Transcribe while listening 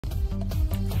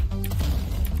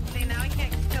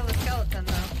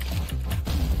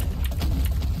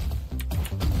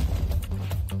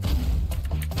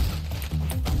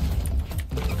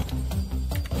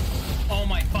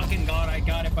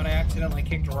accidentally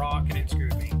kicked a rock and it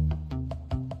screwed me.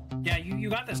 Yeah, you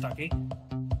got this, Ducky.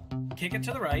 Kick it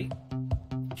to the right,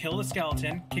 kill the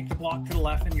skeleton, kick the block to the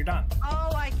left, and you're done.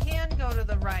 Oh, I can go to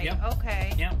the right. Yep.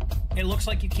 Okay. Yep. It looks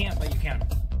like you can't, but you can.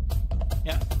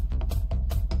 Yep.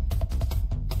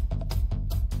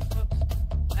 Oops.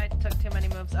 I took too many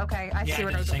moves. Okay, I see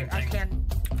what I was doing. I can.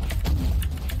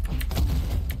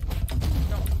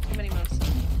 No, too many moves.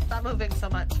 Stop moving so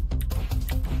much.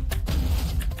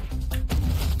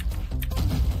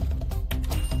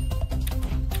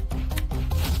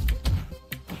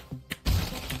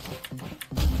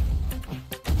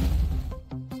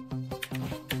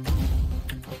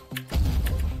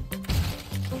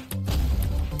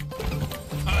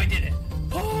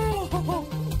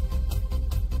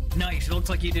 Nice. It looks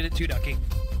like you did it too, Ducky.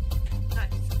 Nice.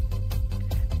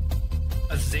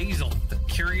 Azazel, the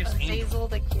curious angel. Azazel,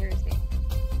 the curious angel.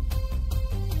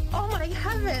 Oh my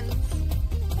heavens!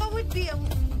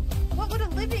 What would a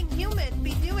living human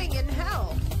be doing in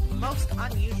hell? Most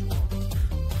unusual.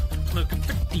 Looking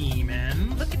for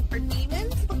demons. Looking for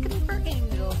demons? Looking for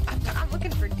angels. I'm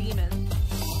looking for demons.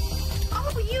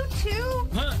 Oh, you too?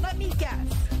 Huh? Let me guess.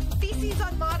 Feces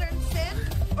on modern sin?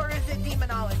 Or is it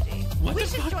demonology? What We the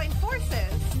should fuck? join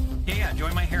forces. Yeah,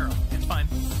 join my harem. It's fine.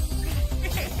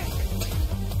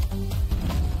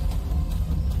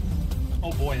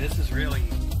 Oh boy, this is really...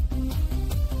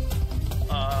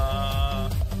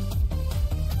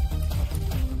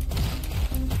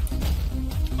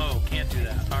 Oh, can't do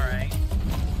that. Alright.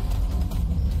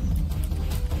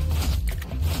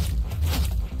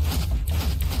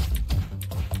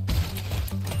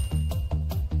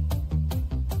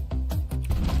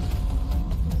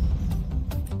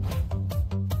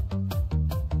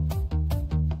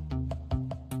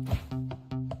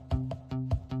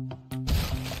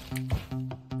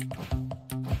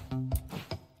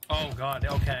 Oh god,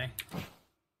 okay.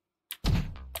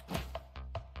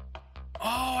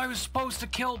 Oh, I was supposed to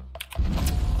kill...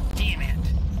 Damn it.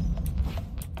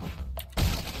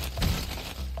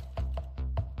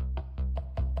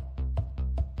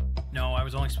 No, I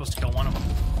was only supposed to kill one of them.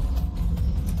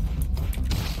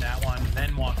 That one,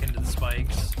 then walk into the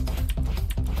spikes.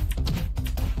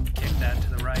 Kick that to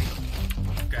the right.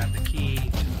 Grab the key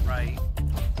to the right.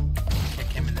 Kick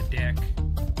him in the dick.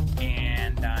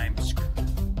 And I'm screwed.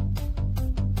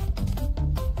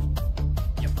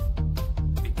 Yep.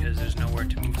 Because there's nowhere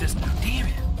to move this now. Damn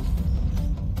it!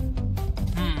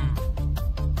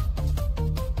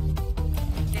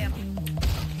 Damn.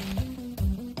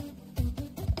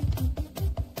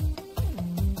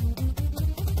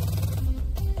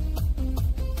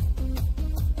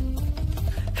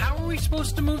 How are we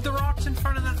supposed to move the rocks in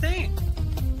front of the thing?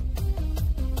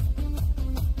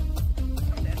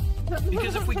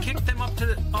 Because if we kick them up to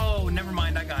the... Oh, never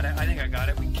mind. I got it. I think I got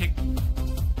it. We kick...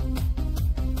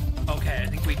 Okay, I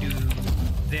think we do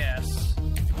this.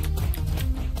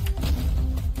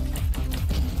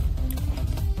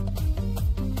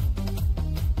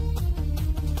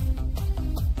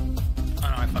 Oh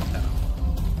no, I fucked that up.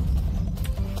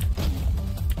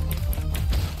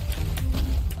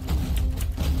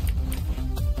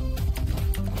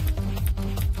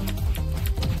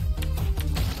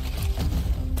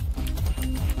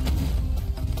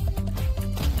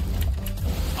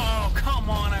 Oh, come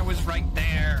on, I was right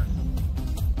there.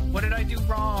 What did I do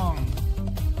wrong?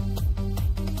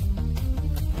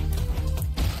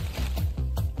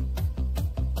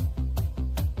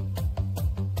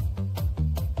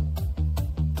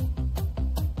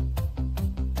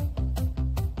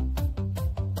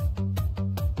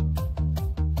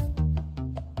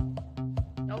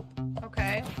 Nope.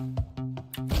 Okay.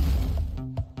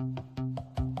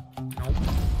 Nope.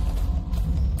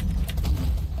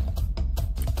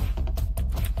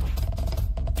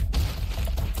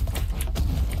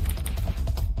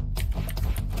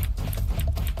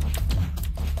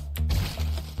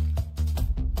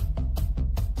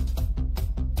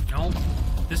 Nope.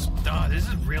 This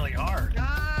is really hard.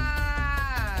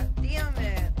 Ah! Damn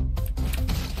it.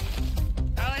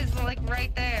 I was like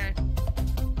right there.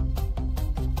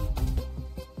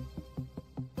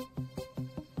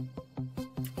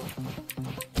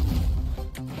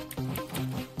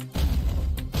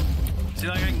 See,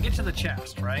 like, I can get to the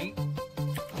chest, right?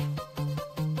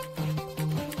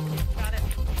 Got it.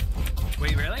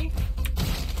 Wait, really?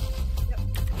 Yep.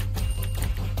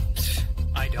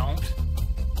 I don't.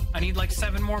 I need like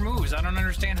 7 more moves. I don't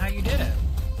understand how you did it.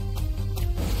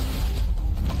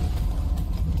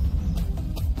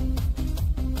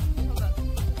 Hold on.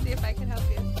 Let's see if I can help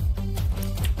you.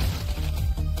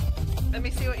 Let me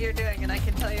see what you're doing, and I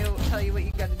can tell you what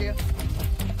you got to do.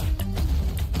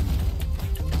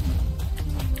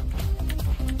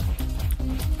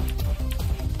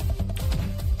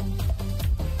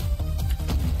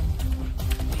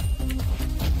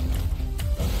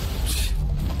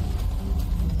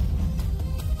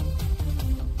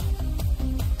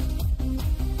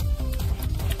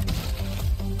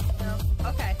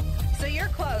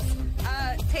 close.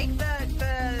 Take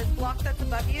the block that's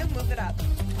above you, move it up.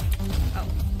 Oh.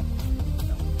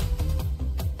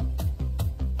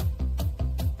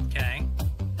 Okay.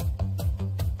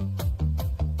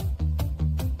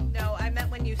 No, I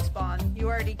meant when you spawn. You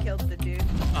already killed the dude.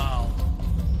 Oh.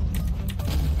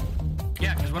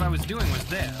 Yeah, because what I was doing was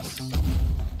this.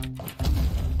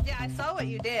 Yeah, I saw what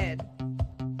you did.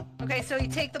 Okay, so you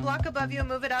take the block above you and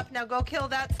move it up. Now go kill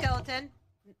that skeleton.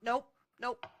 Nope.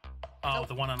 Nope. Oh, Nope.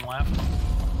 the one on the left?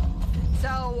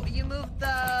 So you move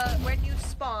when you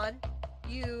spawn,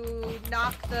 you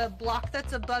knock the block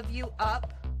that's above you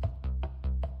up.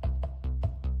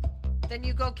 Then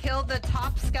you go kill the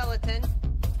top skeleton.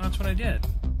 That's what I did.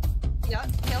 Yep,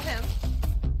 kill him.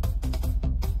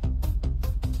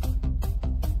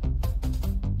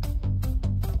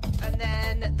 And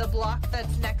then the block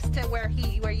that's next to where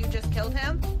you just killed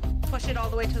him, push it all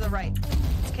the way to the right.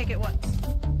 Just kick it once.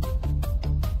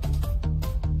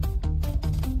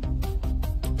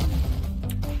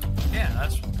 Yeah,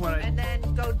 that's what I... And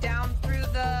then go down through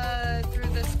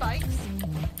the spikes.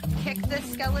 Kick the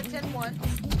skeleton once.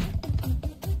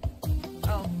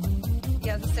 Oh.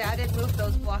 Yeah, as I say, I didn't move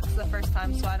those blocks the first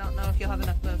time, so I don't know if you'll have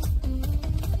enough moves.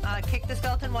 Kick the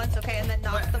skeleton once, okay, and then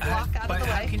knock the block out of the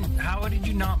way. How did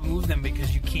you not move them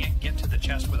because you can't get to the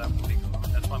chest without moving them?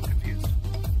 That's why I'm confused.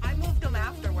 I moved them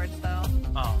afterwards, though.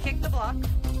 Oh. Kick the block.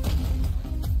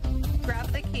 Grab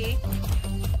the key.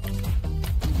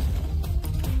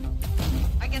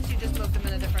 I guess you just moved them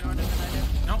in a different order than I did.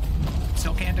 Nope.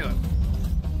 Still can't do it.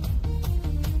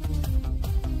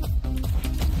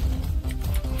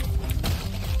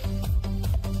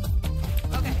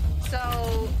 Okay,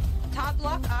 so top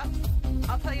block up.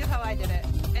 I'll tell you how I did it.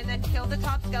 And then kill the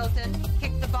top skeleton.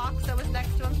 Kick the box that was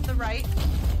next to him to the right.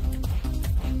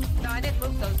 No, I didn't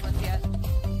move those ones yet.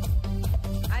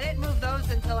 I didn't move those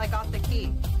until I got the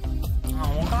key.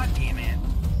 Oh, well, god damn it.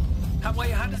 How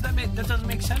does that make... That doesn't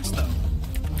make sense, though.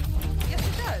 Yes,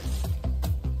 it does.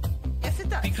 Yes, it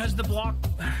does. Because the block...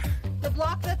 The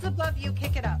block that's above you,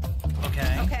 kick it up.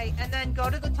 Okay. Okay, and then go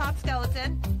to the top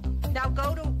skeleton. Now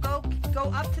go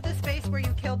up to the space where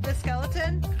you killed the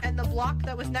skeleton and the block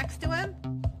that was next to him.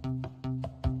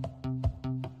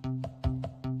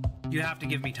 You have to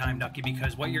give me time, Ducky,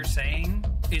 because what you're saying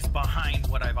is behind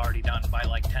what I've already done by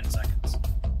like 10 seconds.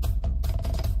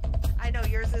 I know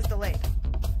yours is delayed.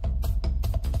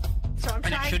 So I'm And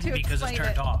it trying shouldn't to be because it's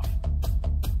explain turned off.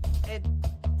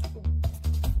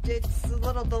 It's a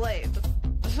little delayed.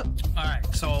 Alright,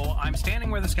 so I'm standing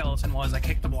where the skeleton was. I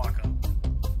kicked the block up.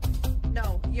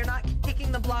 No, you're not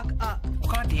kicking the block up.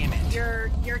 God damn it. You're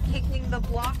kicking the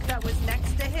block that was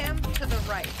next to him to the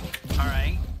right.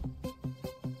 Alright.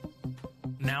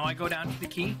 Now I go down to the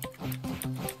key.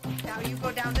 Now you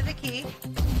go down to the key.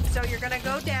 So you're gonna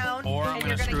go down Or I'm and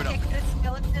gonna you're screw gonna it kick the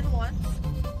skeleton once.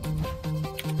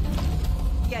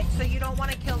 Yeah, so you don't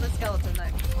want to kill the skeleton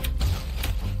then.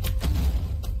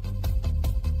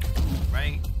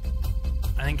 Right?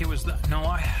 I think it was the... No,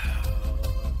 I...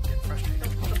 Get frustrated.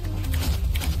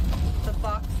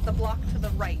 The block to the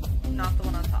right, not the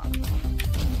one on top.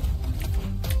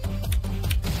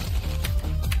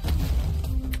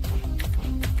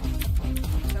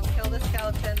 So kill the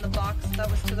skeleton, the box that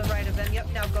was to the right of him. Yep,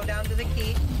 now go down to the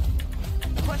key.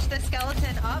 Push the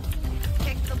skeleton up,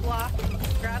 kick the block,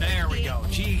 grab the key. There we go.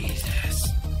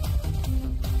 Jesus.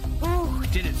 Whew,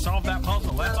 did it solve that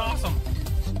puzzle. That's awesome.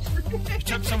 It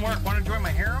took some work. Want to join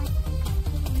my harem?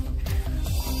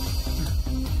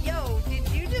 Yo, did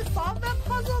you just solve that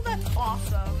puzzle? That's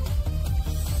awesome.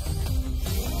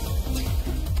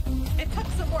 It took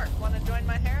some work. Want to join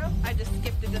my harem? I just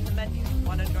skipped it in the menu.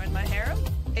 Want to join my harem?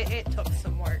 It took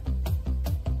some work.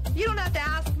 You don't have to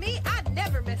ask me. I'd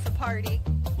never miss a party.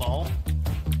 Lol.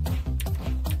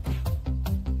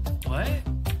 What?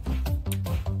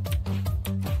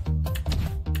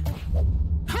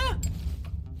 Huh!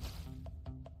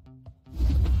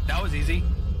 That was easy.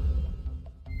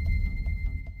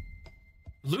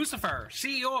 Lucifer,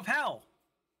 CEO of Hell.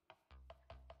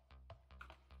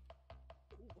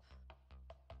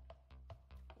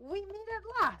 We meet at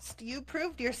last. You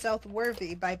proved yourself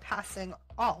worthy by passing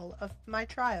all of my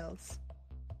trials.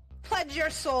 Pledge your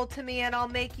soul to me and I'll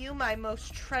make you my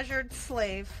most treasured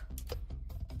slave.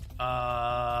 Yes,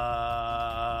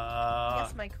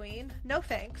 my queen. No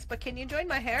thanks, but can you join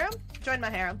my harem? Join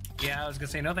my harem. Yeah, I was gonna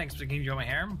say no thanks, but can you join my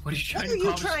harem? What are you trying What are to you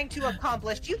accomplish? trying to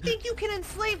accomplish? You think you can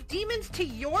enslave demons to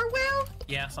your will?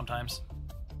 Yeah, sometimes.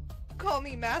 Call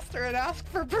me master and ask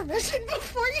for permission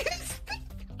before you speak.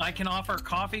 I can offer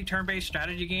coffee, turn-based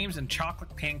strategy games, and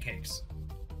chocolate pancakes.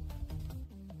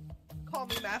 Call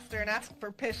me master and ask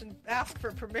for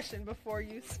permission before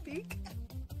you speak.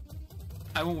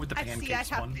 I went with the I pancakes see.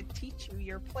 I have one. to teach you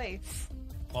your place.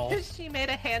 Well, She made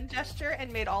a hand gesture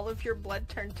and made all of your blood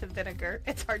turn to vinegar.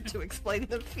 It's hard to explain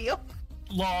the feel.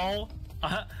 lol.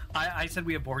 I said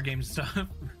we have board game stuff.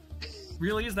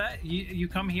 Really, is that you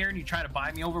come here and you try to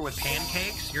buy me over with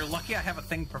pancakes? You're lucky I have a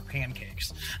thing for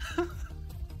pancakes.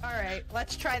 Alright,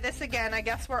 let's try this again. I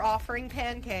guess we're offering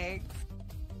pancakes.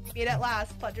 Meet at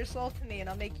last, pledge your soul to me, and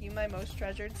I'll make you my most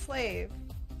treasured slave.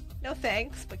 No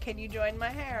thanks, but can you join my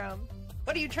harem?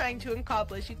 What are you trying to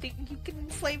accomplish? You think you can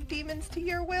enslave demons to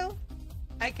your will?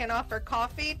 I can offer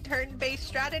coffee, turn-based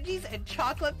strategies, and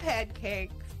chocolate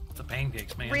pancakes. The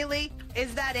pancakes, man. Really?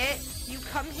 Is that it? You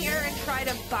come here and try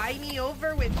to buy me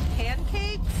over with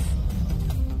pancakes?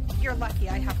 You're lucky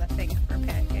I have a thing for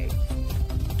pancakes.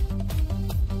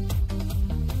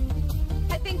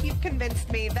 I think you've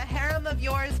convinced me. The harem of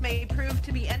yours may prove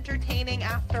to be entertaining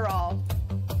after all.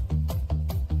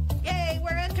 Yay,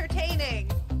 we're entertaining!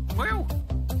 Woo!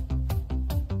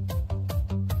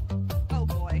 Oh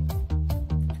boy.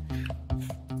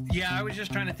 Yeah, I was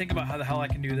just trying to think about how the hell I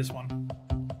can do this one.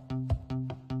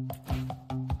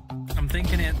 I'm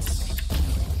thinking it's...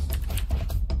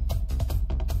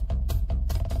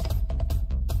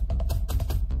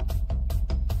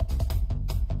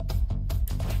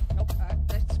 Nope, I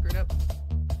screwed up.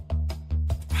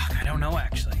 Fuck, I don't know,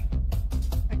 actually.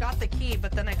 I got the key,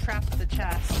 but then I trapped the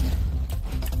chest.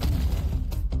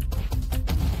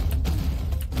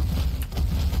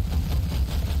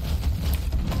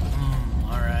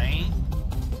 Alright.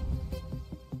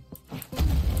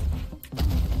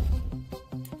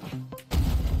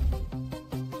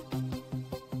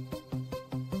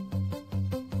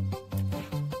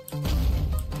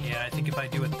 Yeah, I think if I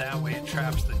do it that way, it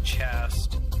traps the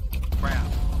chest. Crap.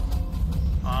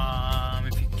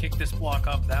 If you kick this block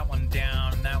up, that one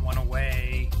down, and that one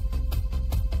away,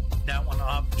 that one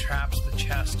up traps the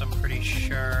chest, I'm pretty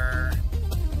sure.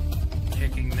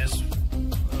 Kicking this...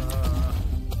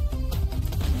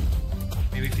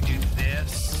 maybe if you do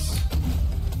this...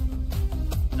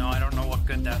 No, I don't know what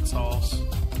good that solves.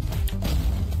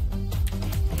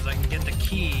 Because I can get the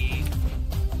key,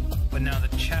 but now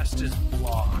the chest is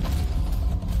blocked.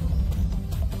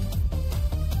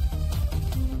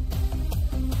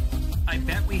 I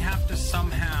bet we have to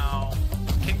somehow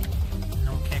kick...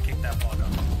 No, can't kick that block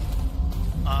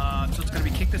up. So it's going to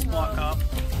be kick this block up,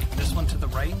 this one to the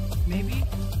right, maybe?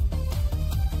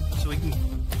 So we can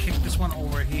kick this one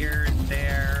over here,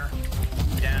 there,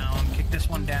 down, kick this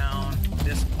one down,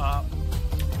 this up,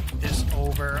 this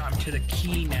over. I'm to the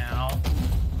key now.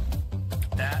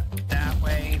 That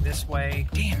way, this way.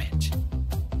 Damn it.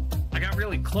 I got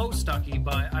really close, Stucky,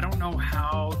 but I don't know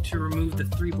how to remove the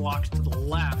 3 blocks to the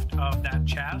left of that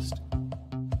chest.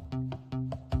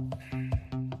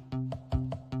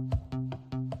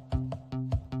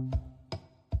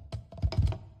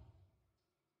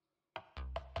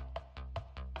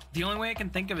 The only way I can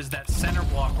think of is that center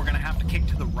block we're going to have to kick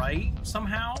to the right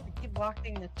somehow. I keep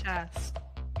blocking the chest.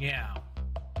 Yeah.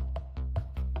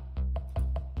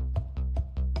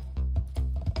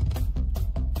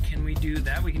 Can we do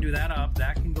that? We can do that up.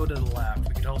 That can go to the left.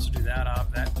 We could also do that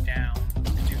up, that down.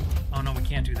 Oh no, we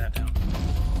can't do that down.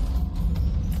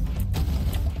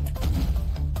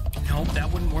 Nope, that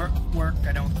wouldn't work,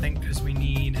 I don't think, because we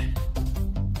need...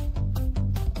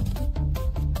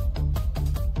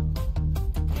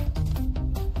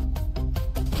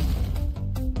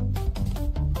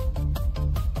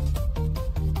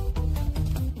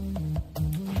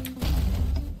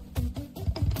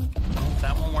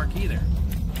 That won't work either.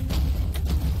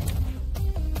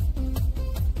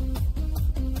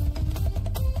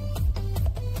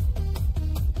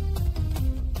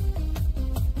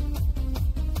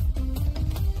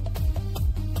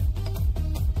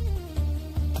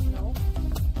 No.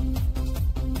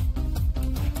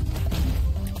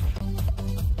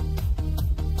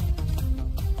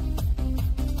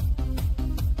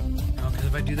 No, because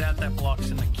if I do that, that blocks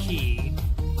in the key.